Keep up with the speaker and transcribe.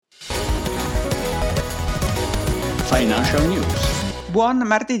Financial News. Buon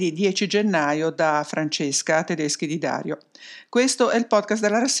martedì 10 gennaio da Francesca Tedeschi di Dario. Questo è il podcast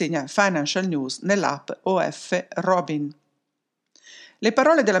della rassegna Financial News nell'app OF Robin. Le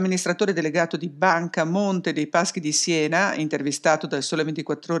parole dell'amministratore delegato di Banca Monte dei Paschi di Siena, intervistato dal Sole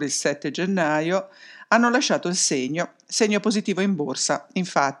 24 Ore il 7 gennaio, hanno lasciato il segno positivo in borsa.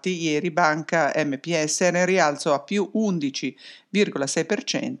 Infatti, ieri Banca MPS era in rialzo a più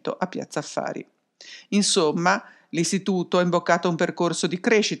 11,6% a Piazza Affari. Insomma, l'istituto ha imboccato un percorso di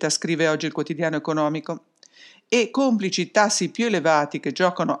crescita, scrive oggi il quotidiano economico. E complici tassi più elevati che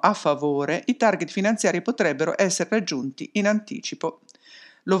giocano a favore, i target finanziari potrebbero essere raggiunti in anticipo.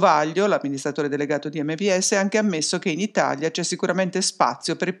 Lovaglio, l'amministratore delegato di MPS, ha anche ammesso che in Italia c'è sicuramente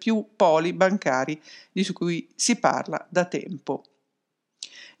spazio per più poli bancari di cui si parla da tempo.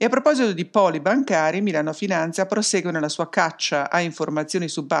 E a proposito di poli bancari, Milano Finanza prosegue nella sua caccia a informazioni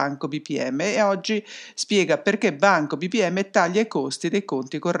su Banco BPM e oggi spiega perché Banco BPM taglia i costi dei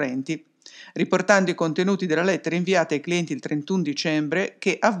conti correnti, riportando i contenuti della lettera inviata ai clienti il 31 dicembre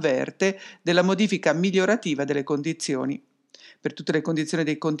che avverte della modifica migliorativa delle condizioni. Per tutte le condizioni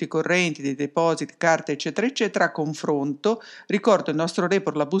dei conti correnti, dei depositi, carte, eccetera, eccetera, a confronto, ricordo il nostro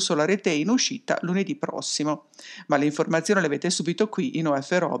report La Bussola Rete in uscita lunedì prossimo, ma le informazioni le avete subito qui in OF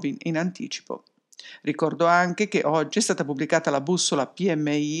Robin in anticipo. Ricordo anche che oggi è stata pubblicata la bussola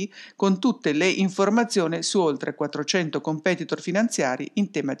PMI con tutte le informazioni su oltre 400 competitor finanziari in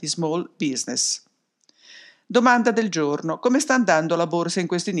tema di small business. Domanda del giorno: come sta andando la borsa in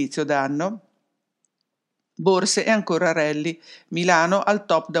questo inizio d'anno? Borse e ancora rally. Milano al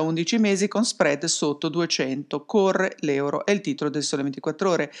top da 11 mesi con spread sotto 200. Corre l'euro, è il titolo del Sole 24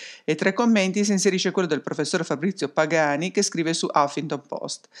 Ore. E tra i commenti si inserisce quello del professor Fabrizio Pagani che scrive su Huffington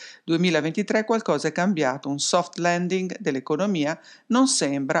Post. 2023 qualcosa è cambiato, un soft landing dell'economia non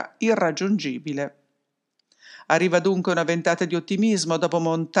sembra irraggiungibile. Arriva dunque una ventata di ottimismo dopo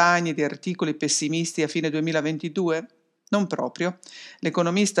montagne di articoli pessimisti a fine 2022? Non proprio.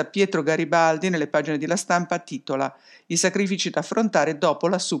 L'economista Pietro Garibaldi nelle pagine di La Stampa titola «I sacrifici da affrontare dopo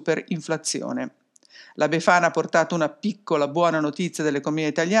la superinflazione». La Befana ha portato una piccola buona notizia dell'economia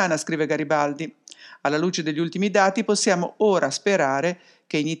italiana, scrive Garibaldi. Alla luce degli ultimi dati possiamo ora sperare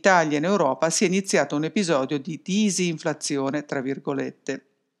che in Italia e in Europa sia iniziato un episodio di disinflazione, tra virgolette.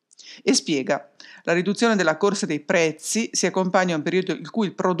 E spiega: la riduzione della corsa dei prezzi si accompagna a un periodo in cui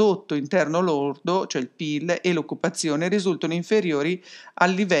il prodotto interno lordo, cioè il PIL, e l'occupazione risultano inferiori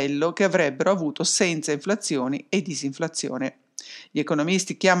al livello che avrebbero avuto senza inflazione e disinflazione. Gli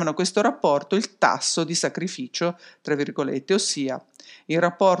economisti chiamano questo rapporto il tasso di sacrificio, tra virgolette, ossia il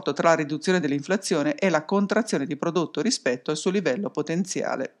rapporto tra la riduzione dell'inflazione e la contrazione di prodotto rispetto al suo livello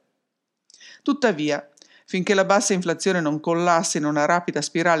potenziale. Tuttavia, finché la bassa inflazione non collassa in una rapida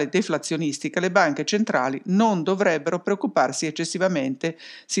spirale deflazionistica, le banche centrali non dovrebbero preoccuparsi eccessivamente,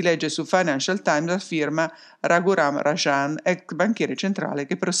 si legge su Financial Times la firma Raghuram Rajan, ex banchiere centrale,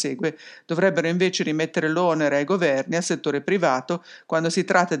 che prosegue. Dovrebbero invece rimettere l'onere ai governi e al settore privato quando si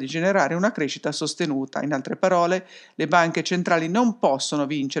tratta di generare una crescita sostenuta. In altre parole, le banche centrali non possono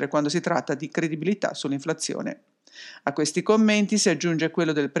vincere quando si tratta di credibilità sull'inflazione. A questi commenti si aggiunge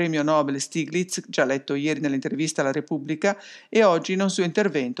quello del premio Nobel Stiglitz, già letto ieri nell'intervista alla Repubblica, e oggi in un suo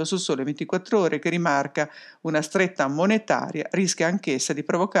intervento su Sole 24 Ore, che rimarca una stretta monetaria rischia anch'essa di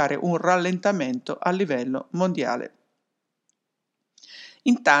provocare un rallentamento a livello mondiale.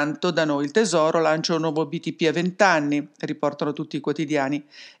 Intanto da noi il Tesoro lancia un nuovo BTP a 20 anni, riportano tutti i quotidiani,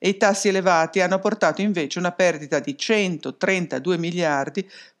 e i tassi elevati hanno portato invece una perdita di 132 miliardi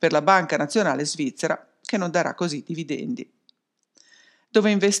per la Banca Nazionale Svizzera, che non darà così dividendi.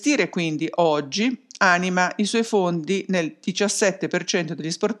 Dove investire quindi oggi Anima i suoi fondi nel 17%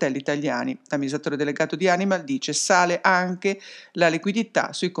 degli sportelli italiani. L'amministratore delegato di Anima dice sale anche la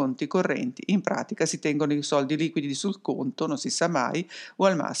liquidità sui conti correnti. In pratica si tengono i soldi liquidi sul conto, non si sa mai, o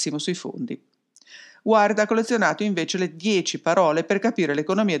al massimo sui fondi. Guarda ha collezionato invece le 10 parole per capire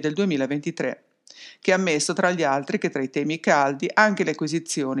l'economia del 2023. Che ha ammesso tra gli altri che tra i temi caldi anche le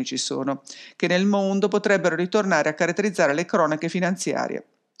acquisizioni ci sono, che nel mondo potrebbero ritornare a caratterizzare le cronache finanziarie,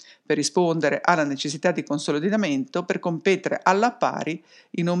 per rispondere alla necessità di consolidamento per competere alla pari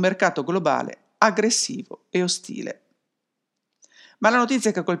in un mercato globale aggressivo e ostile. Ma la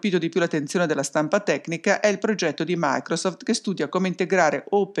notizia che ha colpito di più l'attenzione della stampa tecnica è il progetto di Microsoft che studia come integrare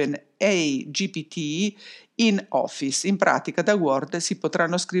OpenAI GPT in Office. In pratica da Word si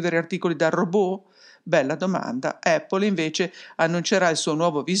potranno scrivere articoli da robot? Bella domanda. Apple invece annuncerà il suo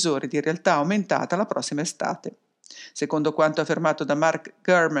nuovo visore di realtà aumentata la prossima estate. Secondo quanto affermato da Mark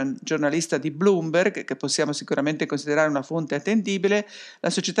Gurman, giornalista di Bloomberg, che possiamo sicuramente considerare una fonte attendibile, la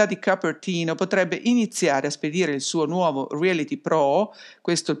società di Cupertino potrebbe iniziare a spedire il suo nuovo Reality Pro,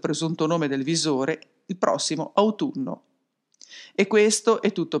 questo è il presunto nome del visore, il prossimo autunno. E questo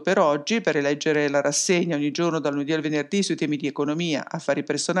è tutto per oggi. Per leggere la rassegna ogni giorno dal lunedì al venerdì sui temi di economia, affari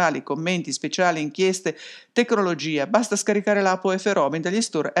personali, commenti speciali, inchieste, tecnologia, basta scaricare l'app OF Roaming dagli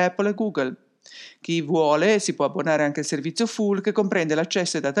store Apple e Google. Chi vuole si può abbonare anche al servizio full che comprende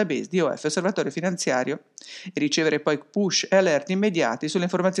l'accesso ai database di OF Osservatorio Finanziario e ricevere poi push e alert immediati sulle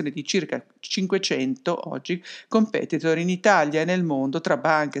informazioni di circa 500 oggi competitor in Italia e nel mondo tra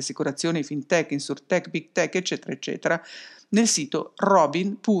banche, assicurazioni, fintech, insurtech, big tech eccetera eccetera. Nel sito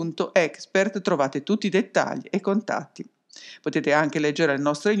robin.expert trovate tutti i dettagli e contatti. Potete anche leggere le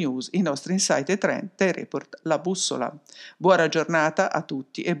nostre news, i nostri insight e trend dai report La Bussola. Buona giornata a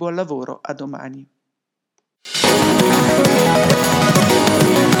tutti e buon lavoro a domani.